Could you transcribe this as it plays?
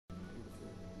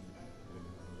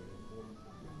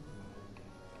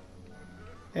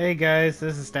Hey guys,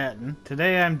 this is Staten.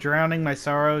 Today I'm drowning my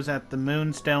sorrows at the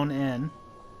Moonstone Inn.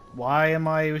 Why am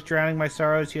I drowning my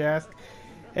sorrows, you ask?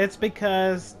 It's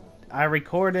because I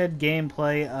recorded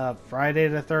gameplay of Friday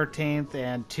the 13th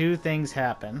and two things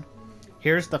happen.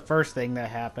 Here's the first thing that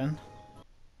happened.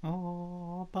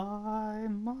 All by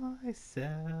myself.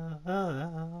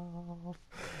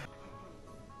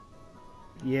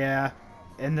 Yeah,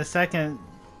 and the second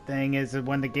thing is that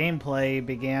when the gameplay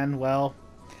began, well,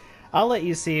 I'll let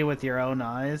you see with your own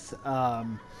eyes.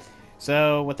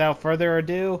 So, without further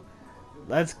ado,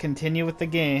 let's continue with the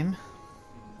game.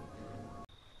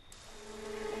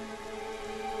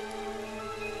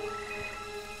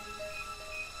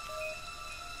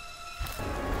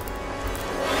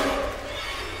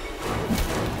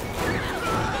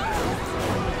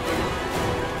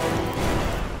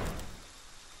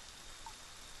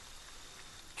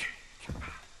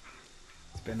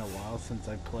 It's been a while since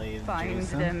I played Find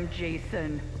Jason. them,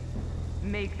 Jason.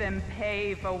 Make them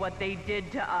pay for what they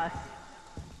did to us.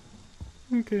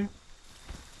 Okay.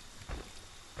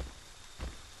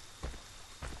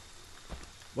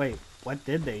 Wait, what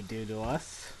did they do to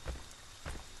us?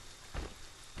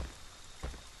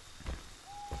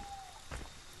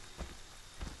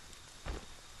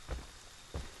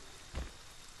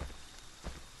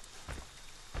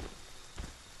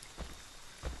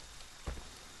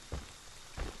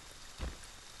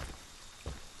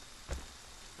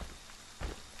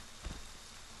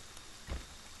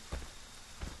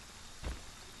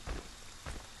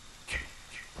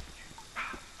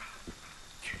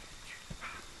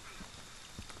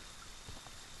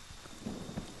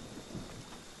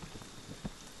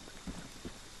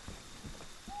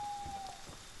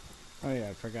 Oh yeah,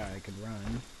 I forgot I could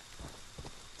run.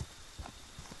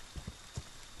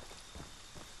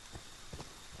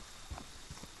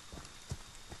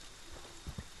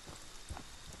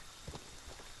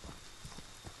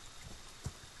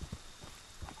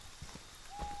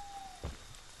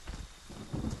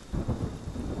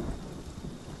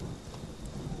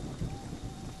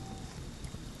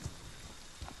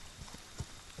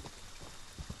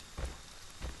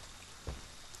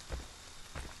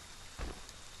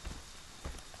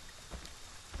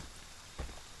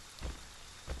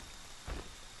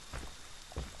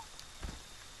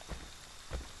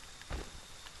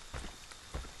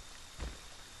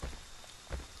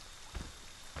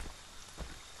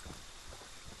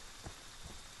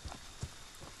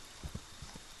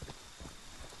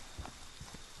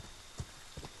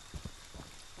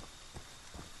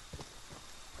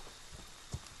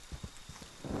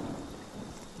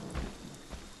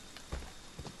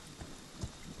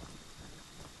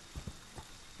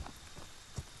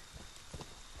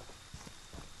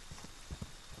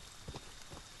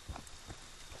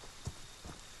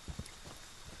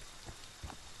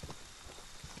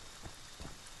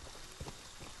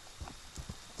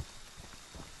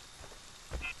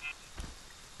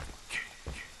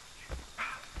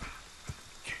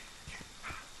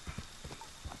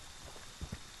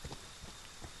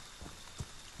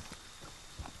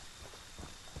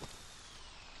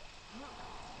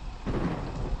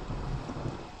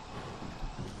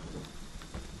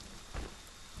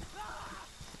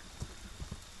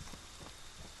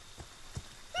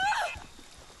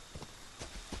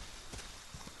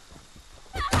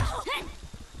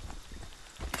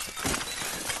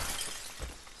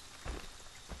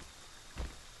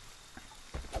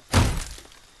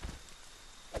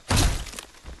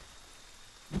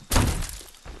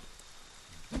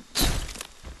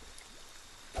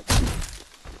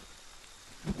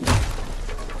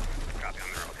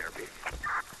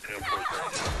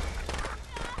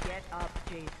 Get up,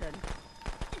 Jason.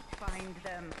 Find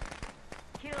them.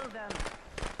 Kill them.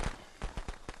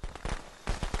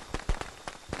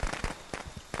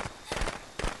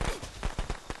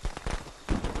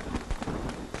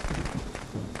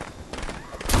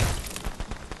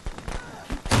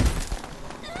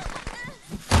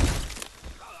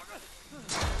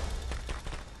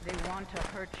 They want to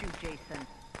hurt you, Jason.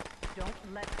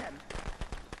 Don't let them.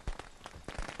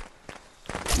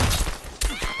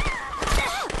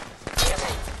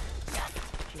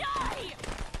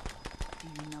 Do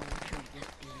you know what you're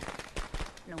just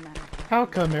No matter what. How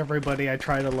come everybody I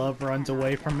try to love runs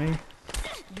away from me?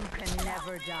 You can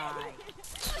never die.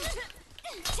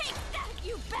 Take that,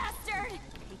 you bastard!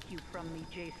 Take you from me,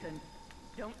 Jason.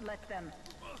 Don't let them.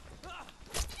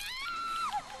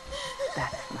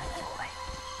 That's my boy.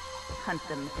 Hunt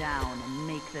them down and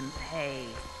make them pay.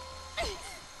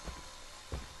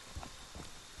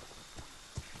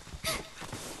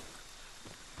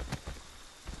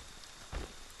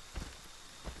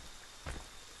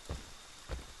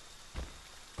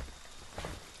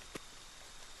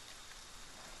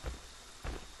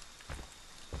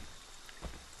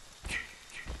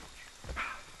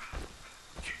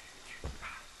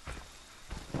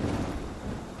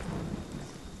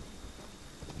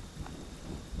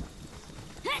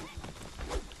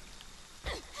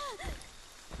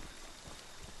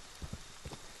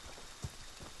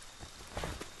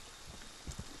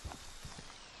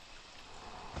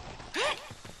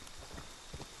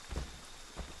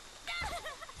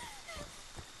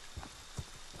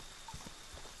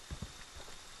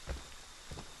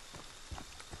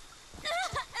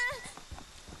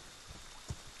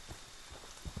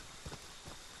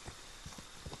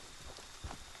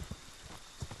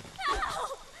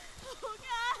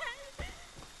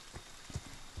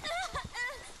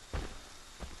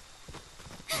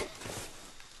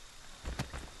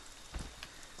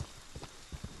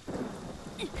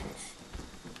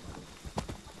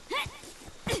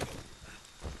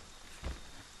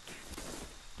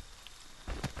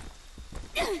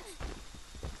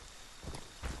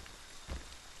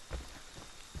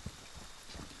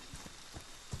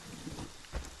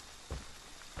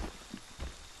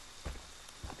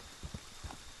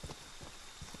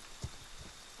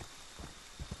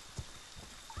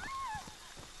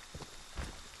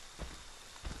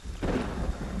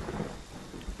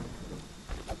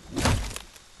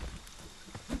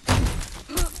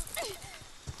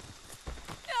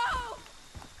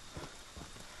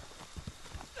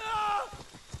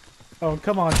 Oh,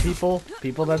 come on, people.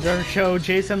 People that don't show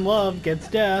Jason love gets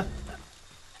death.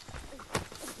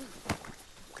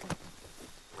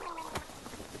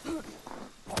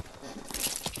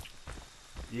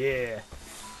 Yeah.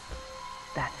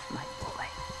 That's my boy.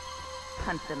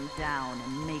 Hunt them down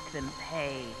and make them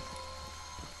pay.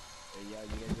 Hey, yo,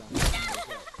 you guys gonna kill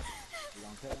him? You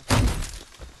gonna kill him?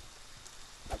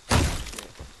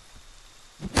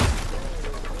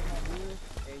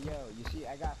 Hey, yo, you see,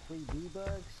 I got free V-Bucks.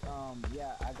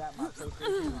 Yeah, I got my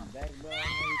PlayStation on deck, bro, and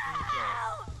everything. So,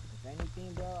 if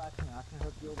anything, bro, I can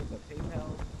hook you over with the PayPal. You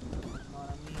know what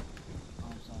I mean?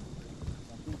 Some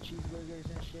free cheeseburgers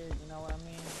and shit. You know what I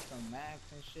mean? Some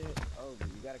Macs and shit. Oh,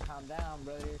 you gotta calm down,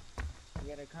 brother. You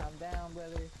gotta calm down,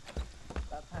 brother.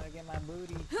 Stop trying to get my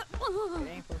booty. It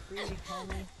ain't for free,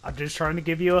 homie. I'm just trying to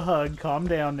give you a hug. Calm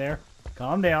down there.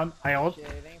 Calm down. Shit,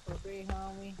 it ain't for free,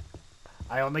 homie.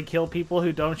 I only kill people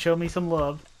who don't show me some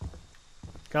love.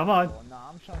 Come on. Oh, no,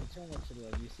 I'm showing too much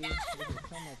love. You see? This is too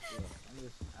much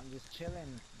love. I'm just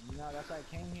chilling. You know, that's why I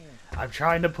came here. I'm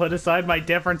trying to put aside my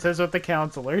differences with the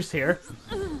counselors here.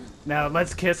 Now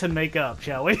let's kiss and make up,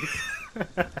 shall we? Oh,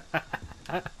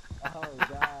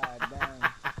 God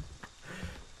damn.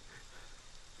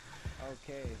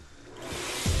 Okay.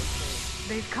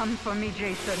 They've come for me,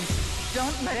 Jason.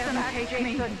 Don't let them take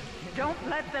me. Don't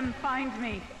let them find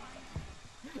me.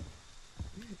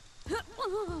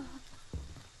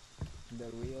 The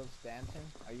real Stanton?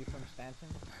 Are you from Stanton?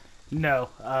 No,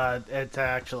 it's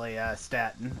actually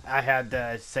Staten. I had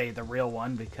to say the real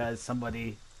one because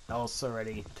somebody else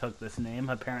already took this name,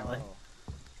 apparently.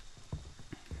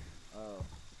 Oh.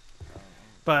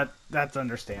 But that's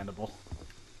understandable.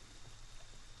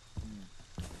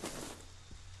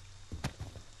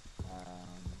 Are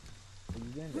you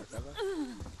doing this, fella?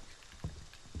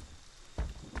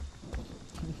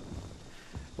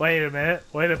 Wait a minute,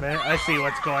 I see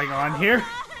what's going on here.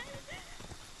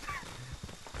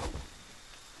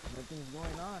 Nothing's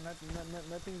going on.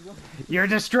 Nothing's going on. You're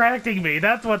distracting me,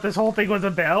 that's what this whole thing was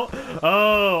about.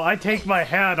 Oh, I take my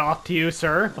hat off to you,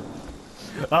 sir.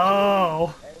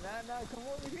 Oh. Hey, nah, come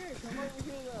over here. Come over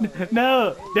here, though.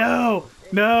 No, no,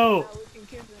 no. We can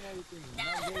kiss and everything. No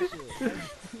gay shit.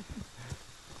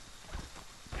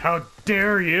 How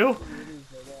dare you?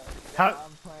 How,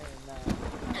 I'm playing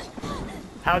now.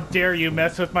 how dare you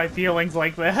mess with my feelings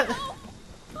like that?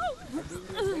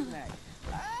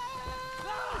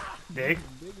 Big Mac.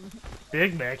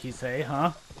 Big Mac, you say,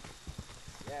 huh?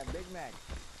 Yeah, Big Mac.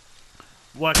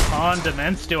 What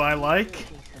condiments do I like?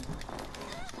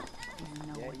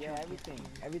 Yeah, everything.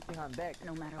 Everything on deck.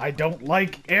 No matter I don't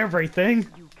like everything.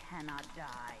 you cannot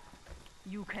die.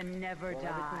 You can never Well, die.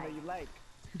 everything that you like.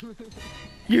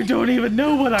 You don't even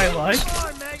know what I like. Come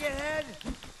on, Megahead!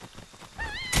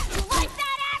 You like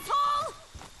that, asshole?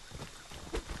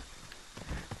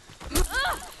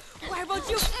 Why won't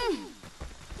you?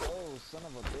 Oh, son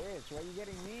of a bitch. Why are you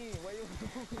getting me? Why you me?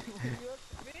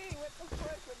 What the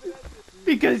fuck? What did I do?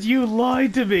 Because you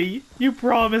lied to me. You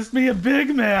promised me a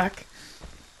Big Mac.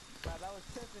 Nah, that was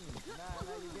Tiffany. Nah,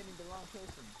 you're getting the wrong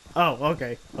person. Oh,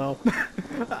 okay. Well,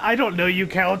 I don't know you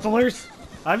counselors.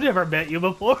 I've never met you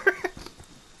before.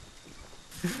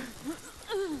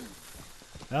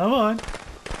 Come on.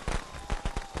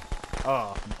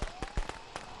 Oh.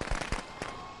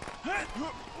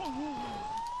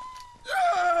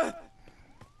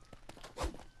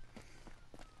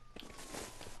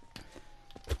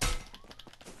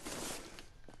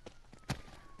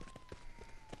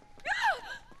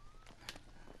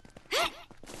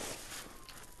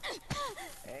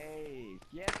 Hey,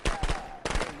 fiesta!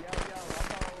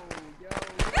 Yo,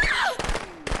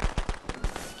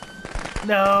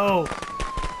 No.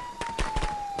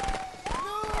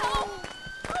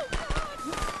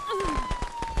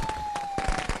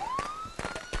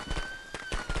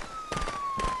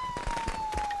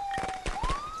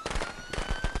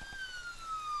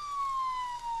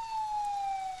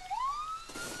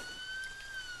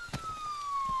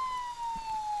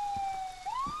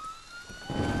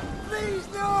 Please,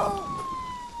 no!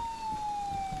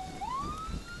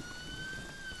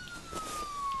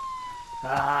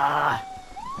 Ah.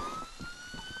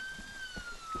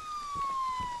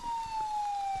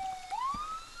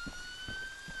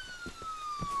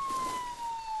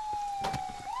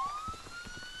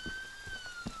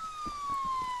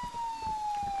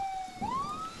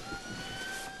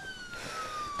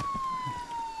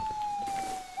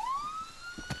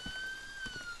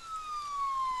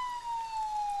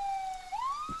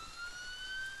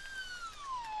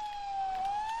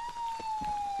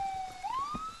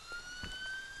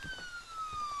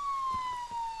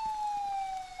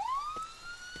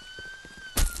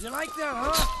 You like that,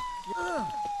 huh? They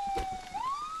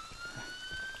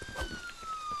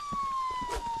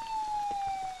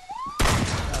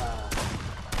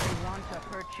want to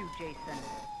hurt you, Jason.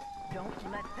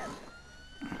 Don't let them.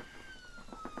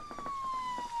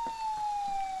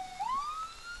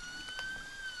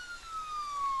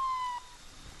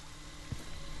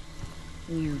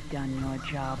 You've done your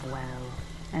job well,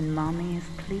 and Mommy is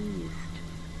pleased.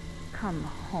 Come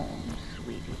home,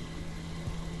 sweetie.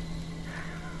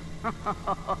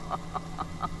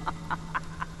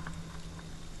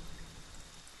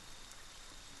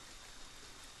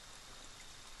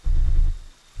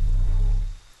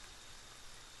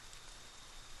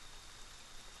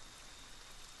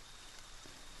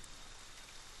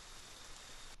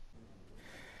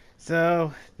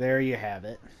 So, there you have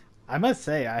it. I must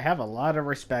say, I have a lot of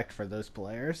respect for those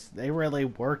players. They really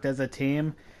worked as a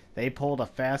team. They pulled a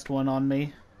fast one on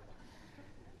me.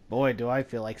 Boy, do I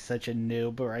feel like such a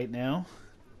noob right now.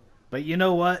 But you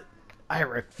know what? I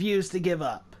refuse to give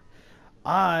up.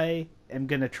 I am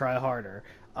going to try harder.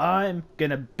 I'm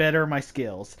going to better my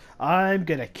skills. I'm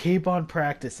going to keep on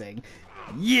practicing.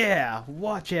 Yeah,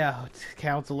 watch out,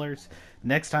 counselors.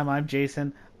 Next time I'm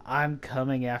Jason, I'm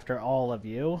coming after all of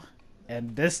you.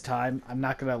 And this time, I'm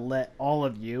not going to let all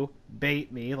of you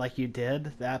bait me like you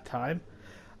did that time.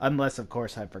 Unless, of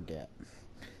course, I forget.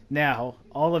 Now,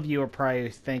 all of you are probably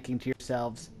thinking to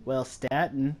yourselves, well,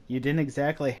 Staten, you didn't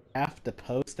exactly have to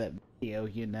post that video,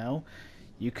 you know.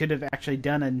 You could have actually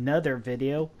done another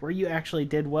video where you actually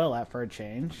did well at for a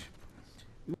change.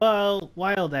 Well,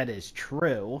 while that is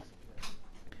true,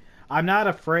 I'm not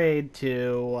afraid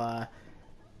to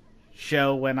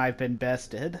show when I've been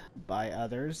bested by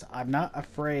others. I'm not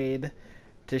afraid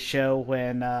to show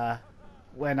when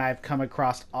I've come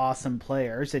across awesome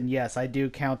players, and yes, I do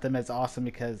count them as awesome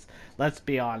because, let's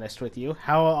be honest with you,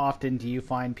 how often do you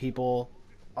find people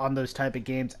on those type of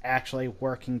games actually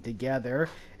working together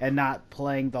and not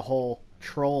playing the whole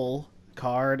troll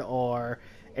card or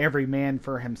every man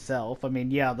for himself? I mean,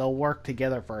 yeah, they'll work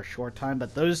together for a short time,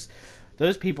 but those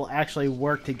people actually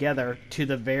work together to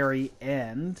the very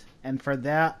end, and for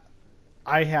that,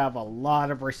 I have a lot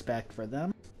of respect for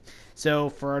them. So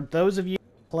for those of you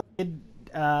who played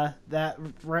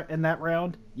in that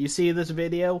round, you see this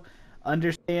video,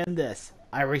 understand this.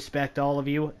 I respect all of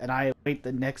you, and I wait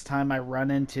the next time I run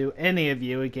into any of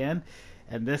you again,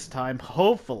 and this time,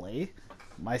 hopefully,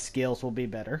 my skills will be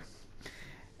better.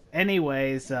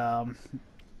 Anyways,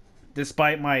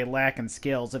 despite my lack in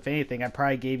skills, if anything, I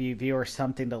probably gave you viewers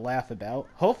something to laugh about.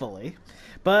 Hopefully.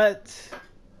 But,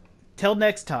 till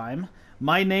next time,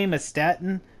 my name is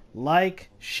Staten. Like,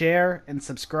 share, and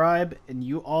subscribe, and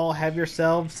you all have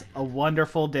yourselves a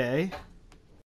wonderful day.